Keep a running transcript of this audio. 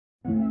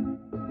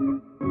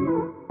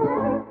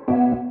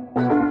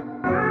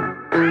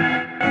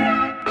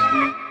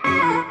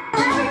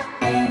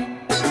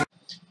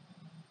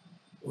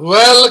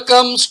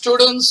Welcome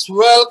students,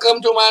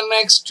 welcome to my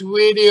next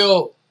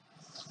video.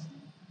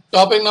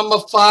 Topic number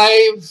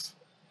 5,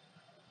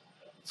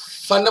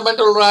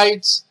 Fundamental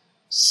Rights,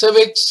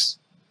 Civics,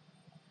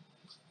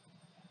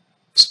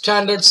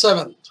 Standard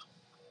 7th.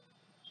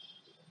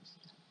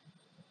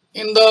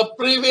 In the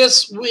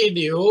previous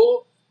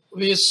video,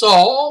 we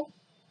saw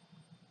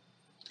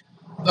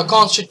the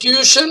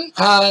Constitution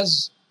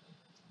has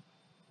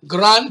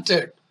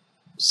granted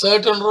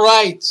certain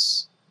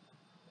rights.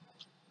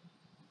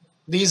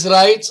 These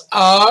rights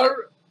are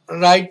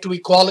right to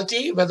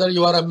equality, whether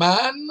you are a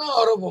man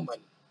or a woman,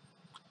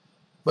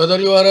 whether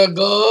you are a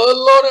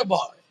girl or a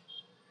boy,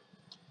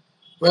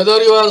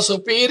 whether you are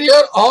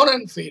superior or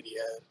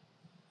inferior.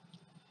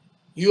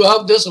 You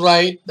have this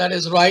right, that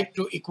is right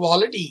to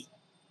equality.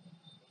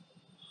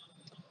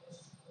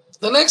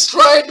 The next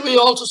right we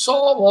also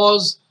saw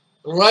was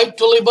right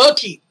to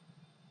liberty.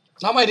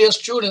 Now, my dear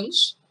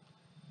students,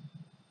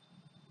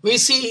 we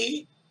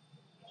see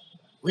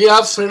we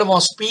have freedom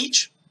of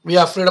speech, we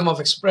have freedom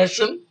of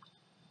expression,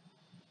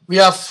 we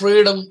have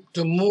freedom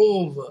to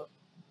move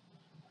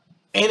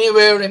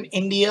anywhere in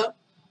India,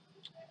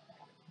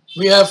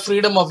 we have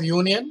freedom of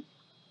union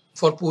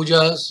for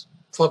pujas,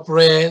 for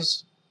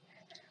prayers,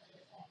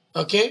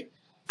 okay,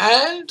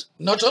 and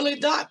not only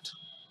that,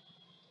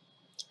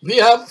 we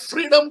have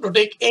freedom to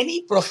take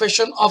any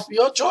profession of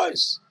your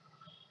choice,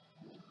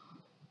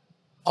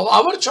 of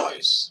our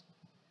choice.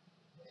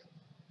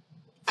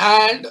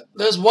 And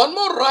there's one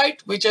more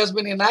right which has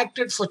been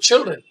enacted for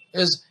children,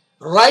 is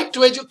right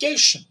to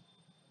education.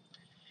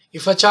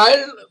 If a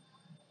child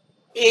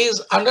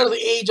is under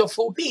the age of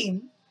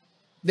 14,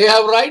 they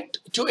have right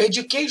to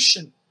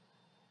education.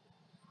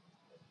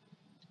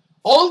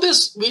 All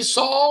this we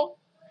saw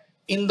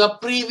in the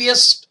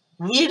previous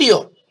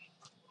video.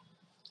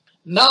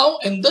 Now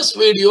in this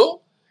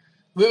video,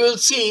 we will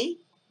see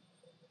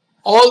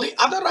all the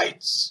other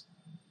rights.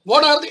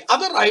 What are the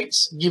other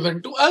rights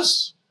given to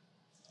us?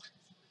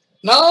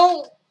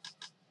 Now,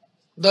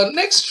 the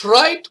next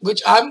right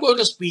which I am going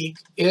to speak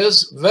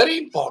is very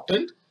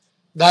important.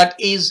 That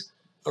is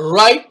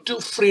right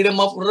to freedom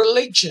of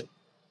religion.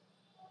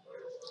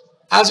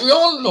 As we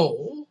all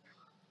know,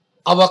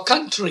 our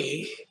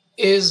country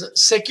is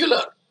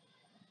secular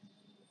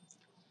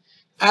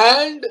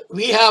and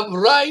we have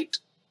right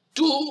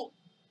to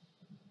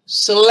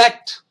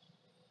select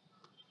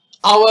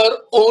our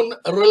own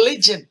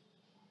religion.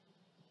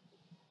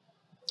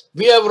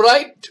 We have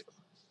right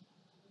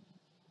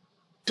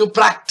to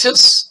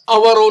practice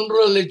our own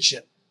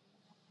religion.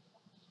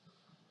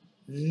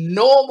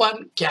 No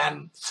one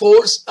can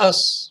force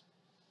us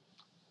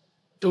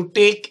to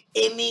take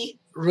any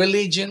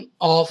religion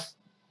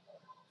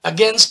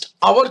against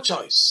our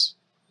choice.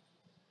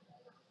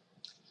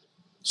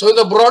 So in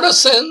the broader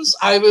sense,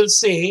 I will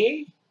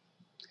say,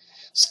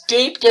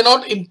 state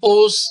cannot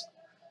impose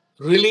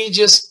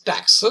religious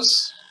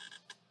taxes,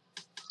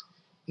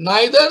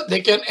 neither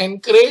they can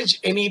encourage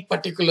any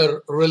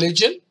particular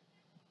religion.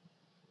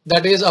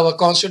 That is, our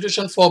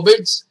constitution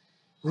forbids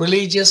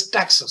religious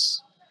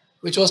taxes,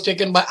 which was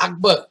taken by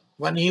Akbar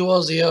when he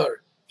was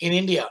here in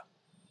India.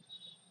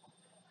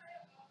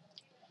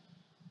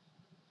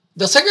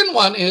 The second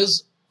one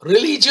is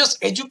religious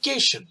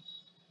education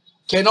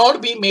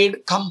cannot be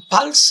made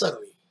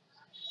compulsory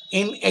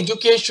in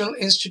educational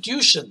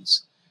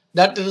institutions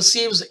that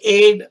receives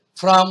aid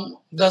from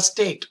the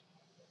state.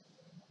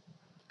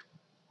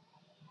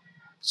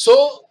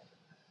 So,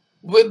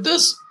 with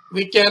this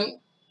we can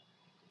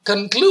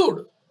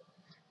conclude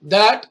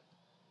that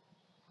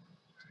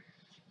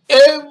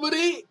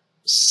every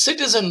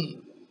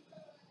citizen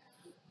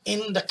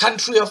in the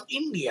country of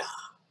India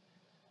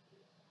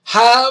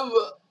have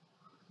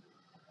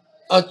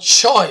a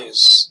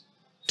choice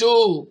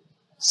to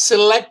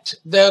select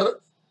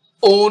their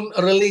own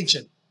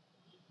religion,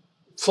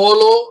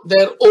 follow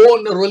their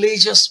own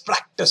religious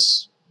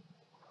practice.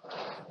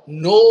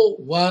 No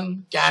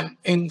one can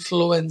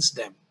influence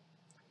them.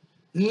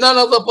 None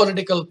of the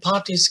political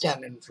parties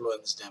can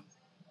influence them.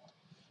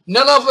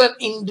 None of an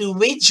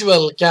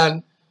individual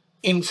can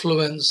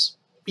influence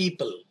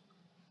people.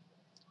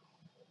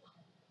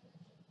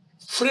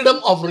 Freedom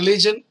of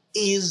religion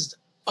is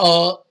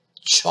a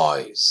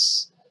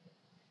choice.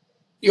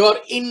 Your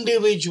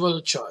individual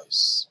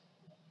choice.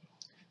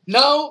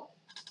 Now,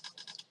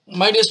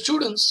 my dear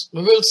students,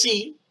 we will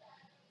see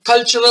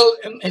cultural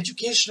and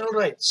educational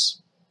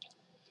rights.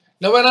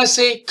 Now, when I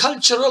say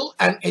cultural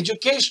and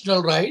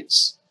educational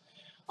rights,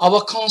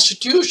 our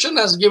constitution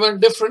has given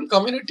different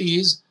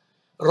communities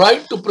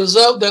right to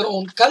preserve their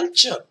own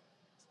culture,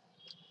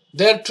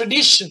 their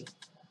tradition.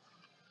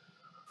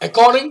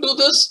 According to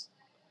this,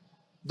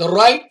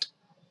 according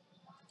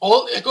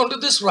to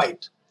this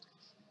right,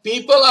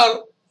 people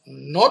are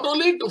not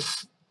only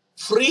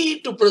free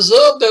to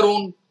preserve their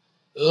own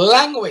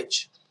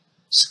language,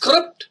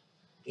 script,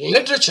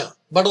 literature,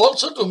 but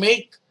also to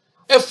make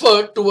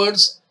effort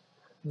towards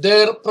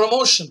their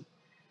promotion.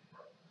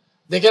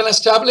 They can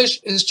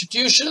establish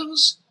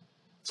institutions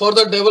for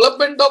the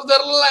development of their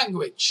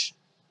language.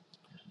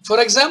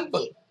 For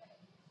example,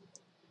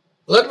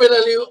 Let me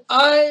tell you,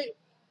 I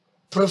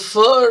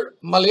prefer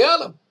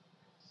Malayalam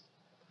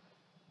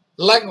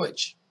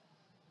language.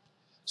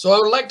 So I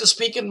would like to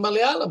speak in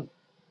Malayalam,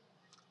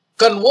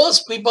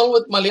 converse people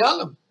with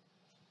Malayalam.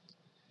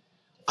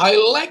 I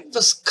like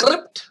the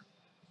script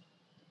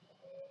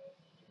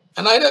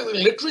and I like the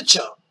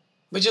literature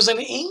which is in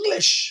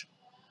English.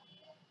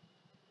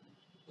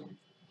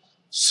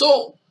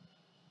 So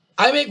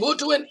I may go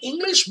to an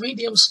English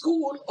medium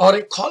school or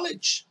a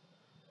college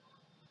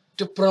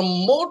to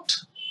promote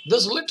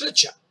this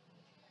literature.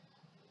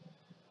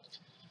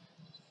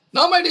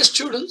 Now, my dear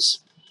students,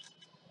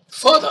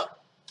 further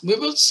we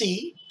will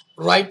see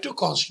right to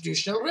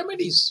constitutional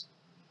remedies.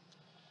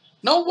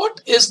 Now,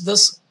 what is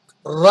this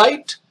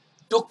right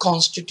to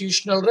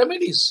constitutional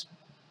remedies?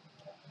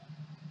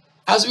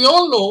 As we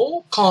all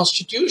know,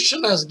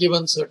 Constitution has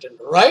given certain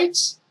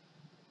rights.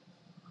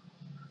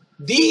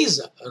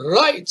 These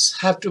rights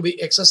have to be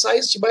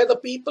exercised by the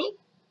people.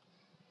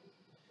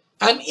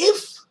 And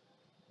if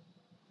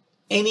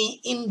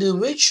any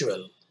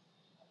individual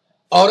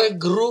or a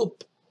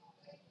group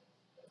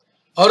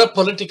or a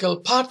political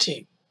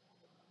party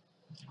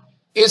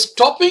is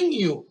stopping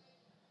you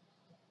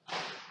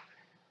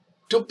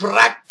to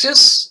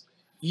practice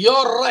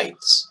your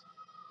rights,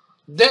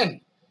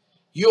 then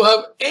you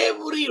have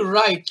every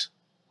right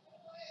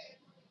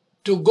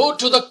to go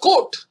to the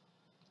court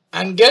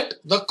and get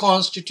the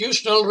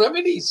constitutional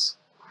remedies.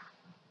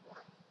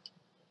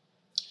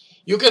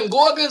 You can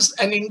go against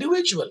an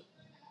individual.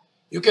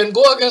 You can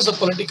go against a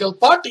political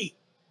party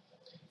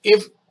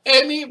if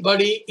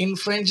anybody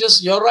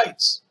infringes your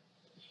rights.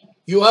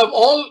 You have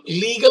all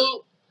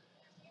legal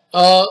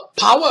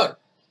power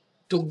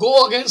to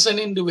go against an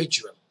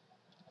individual.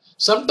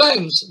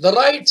 Sometimes the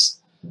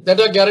rights that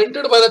are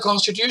guaranteed by the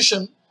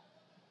Constitution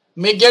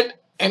may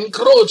get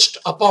encroached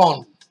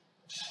upon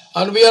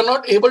and we are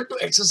not able to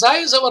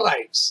exercise our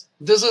rights.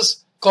 This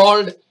is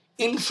called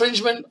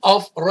infringement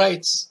of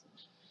rights.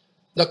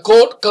 The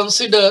court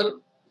considers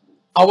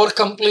our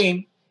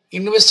complaint,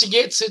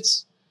 investigates it,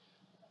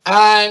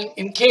 and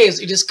in case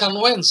it is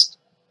convinced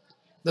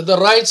that the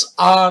rights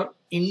are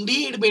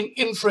indeed been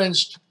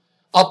infringed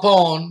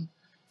upon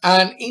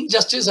and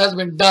injustice has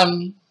been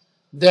done,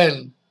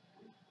 then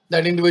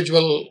that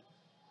individual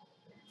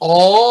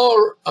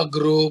or a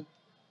group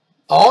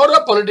or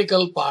a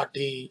political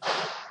party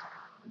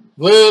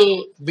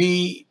will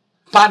be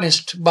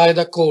punished by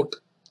the court,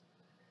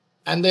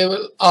 and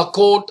a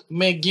court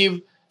may give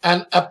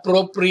an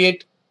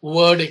appropriate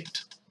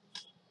verdict.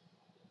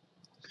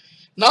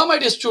 Now, my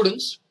dear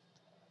students,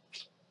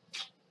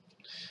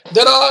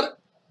 there are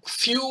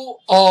few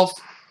of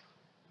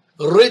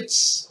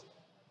writs.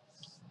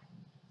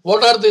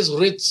 What are these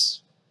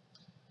writs?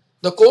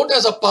 The court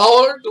has a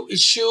power to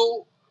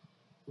issue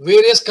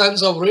various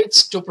kinds of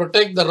writs to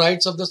protect the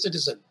rights of the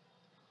citizen.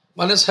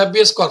 One is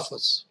habeas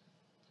corpus,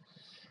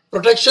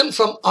 protection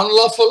from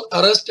unlawful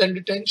arrest and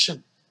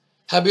detention,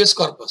 habeas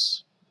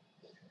corpus.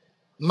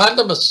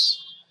 Mandamus,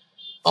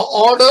 an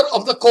order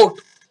of the court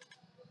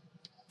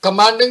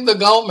commanding the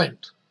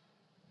government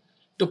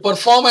to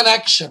perform an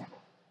action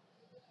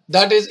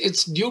that is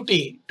its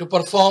duty to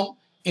perform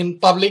in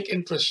public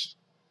interest.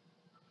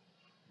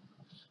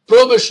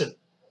 Prohibition,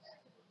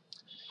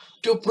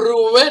 to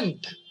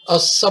prevent a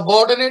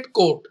subordinate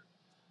court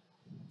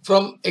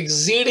from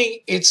exceeding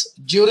its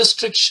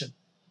jurisdiction.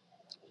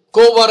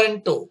 Quo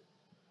warranto,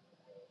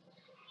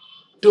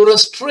 to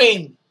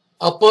restrain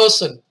a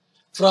person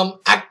from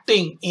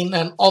acting in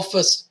an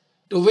office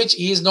to which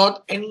he is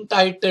not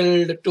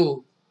entitled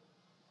to.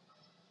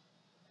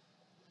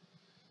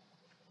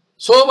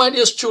 So, my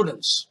dear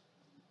students,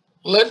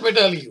 let me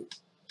tell you,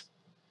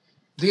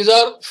 these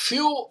are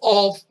few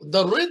of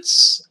the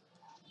writs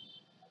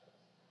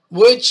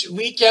which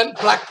we can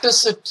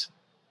practice it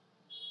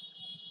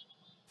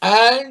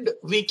and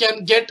we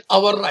can get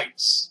our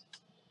rights.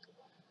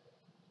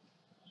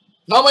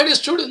 Now, my dear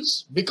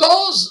students,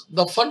 because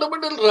the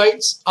fundamental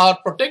rights are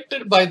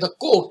protected by the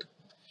court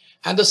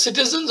and the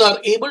citizens are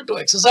able to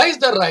exercise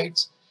their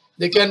rights,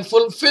 they can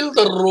fulfill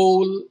the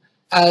role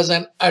as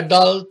an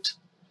adult,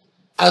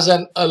 as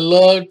an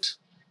alert,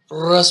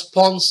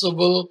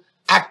 responsible,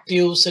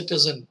 active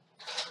citizen.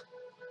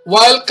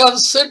 While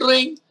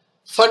considering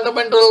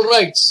fundamental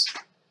rights,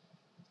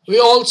 we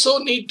also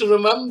need to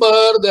remember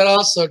there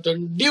are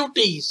certain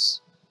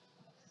duties.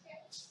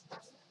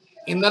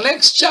 In the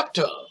next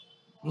chapter,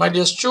 my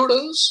dear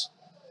students,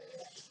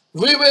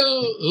 we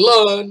will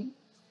learn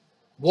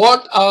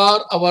what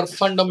are our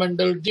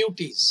fundamental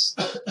duties.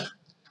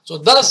 So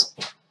thus,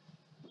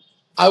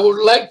 I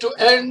would like to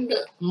end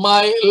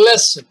my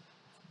lesson.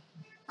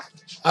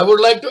 I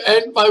would like to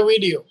end my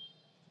video.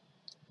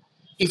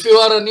 If you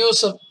are a new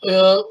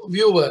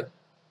viewer,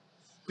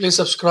 please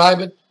subscribe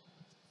it.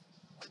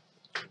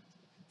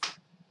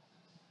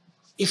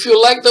 If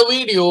you like the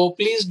video,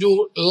 please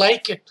do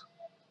like it.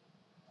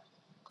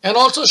 And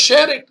also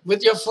share it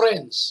with your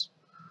friends.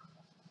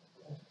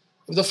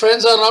 If the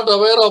friends are not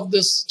aware of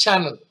this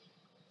channel,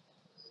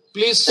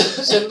 please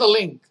send the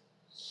link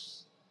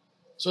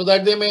so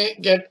that they may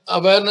get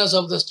awareness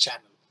of this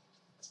channel.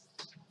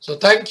 So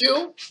thank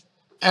you,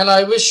 and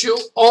I wish you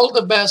all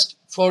the best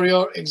for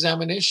your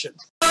examination.